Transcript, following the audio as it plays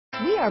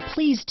We are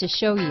pleased to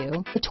show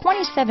you the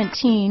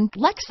 2017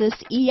 Lexus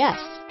ES.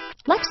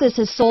 Lexus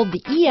has sold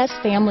the ES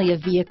family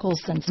of vehicles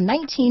since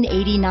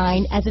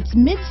 1989 as its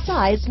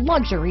mid-size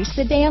luxury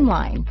sedan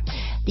line.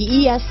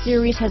 The ES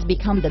series has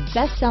become the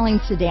best-selling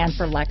sedan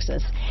for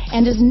Lexus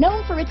and is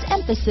known for its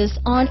emphasis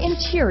on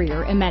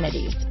interior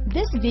amenities.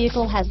 This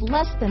vehicle has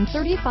less than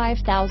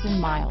 35,000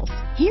 miles.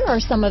 Here are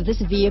some of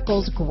this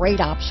vehicle's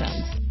great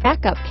options: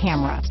 backup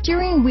camera,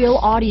 steering wheel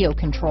audio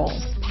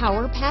controls,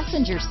 power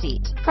passenger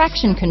seat,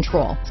 traction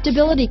control,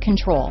 stability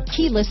control,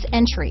 keyless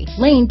entry,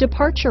 lane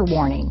departure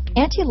warning,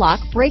 anti-lock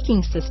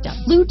braking system,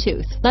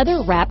 Bluetooth,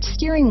 leather-wrapped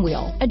steering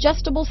wheel,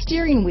 adjustable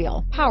steering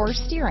wheel, power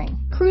steering,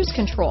 cruise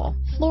control,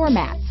 floor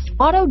mats,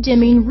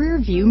 auto-dimming rear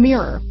view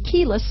mirror,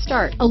 keyless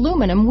start,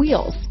 aluminum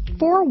wheels,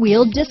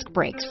 four-wheel disc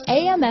brakes,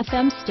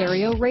 AM/FM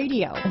stereo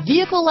radio. A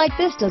vehicle like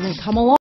this doesn't come along